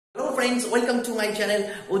Friends, welcome to my channel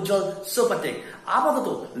উজ্জ্বল সুপারটেক। আপাতত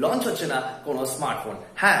launch হচ্ছে না কোনো স্মার্টফোন।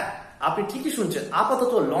 হ্যাঁ, আপনি ঠিকই শুনছেন,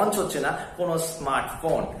 আপাতত লঞ্চ হচ্ছে না কোনো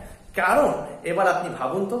স্মার্টফোন। কারণ এবার আপনি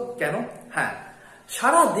ভাবুন তো কেন? হ্যাঁ,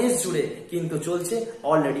 সারা দেশ জুড়ে কিন্তু চলছে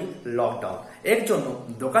অলরেডি লকডাউন। এর জন্য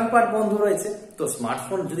দোকানপাট বন্ধ রয়েছে। তো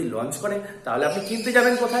স্মার্টফোন যদি লঞ্চ করে তাহলে আপনি কিনতে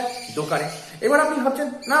যাবেন কোথায়? দোকানে। এবার আপনি ভাবছেন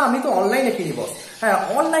না, আমি তো অনলাইনে কিনি বস। হ্যাঁ,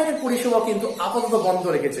 অনলাইনের পরিষেবা কিন্তু আপাতত বন্ধ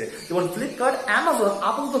রেখেছে। যেমন ফ্লিপকার্ট, অ্যামাজন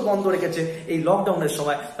আপাতত বন্ধ রেখেছে এই লকডাউনের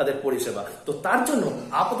সময় তাদের পরিষেবা। তো তার জন্য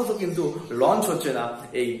আপাতত কিন্তু লঞ্চ হচ্ছে না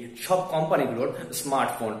এই সব কোম্পানিগুলোর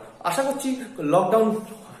স্মার্টফোন। আশা করছি লকডাউন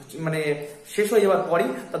শেষ হয়ে যাওয়ার পরই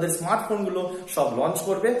তাদের স্মার্টফোন গুলো সব লঞ্চ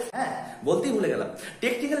করবে। হ্যাঁ, বলতেই ভুলে গেলাম,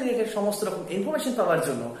 টেকনিক্যাল রিলেটেড সমস্ত রকম ইনফরমেশন পাওয়ার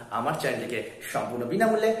জন্য আমার চ্যানেলটিকে সম্পূর্ণ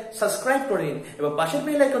বিনামূল্যে সাবস্ক্রাইব করে দিন এবং পাশের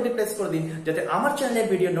বেল আইকনটি প্রেস করে দিন, যাতে আমার চ্যানেলের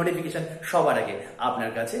ভিডিও নোটিফিকেশন সবার আগে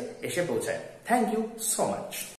আপনার কাছে এসে পৌঁছায়। Thank you so much.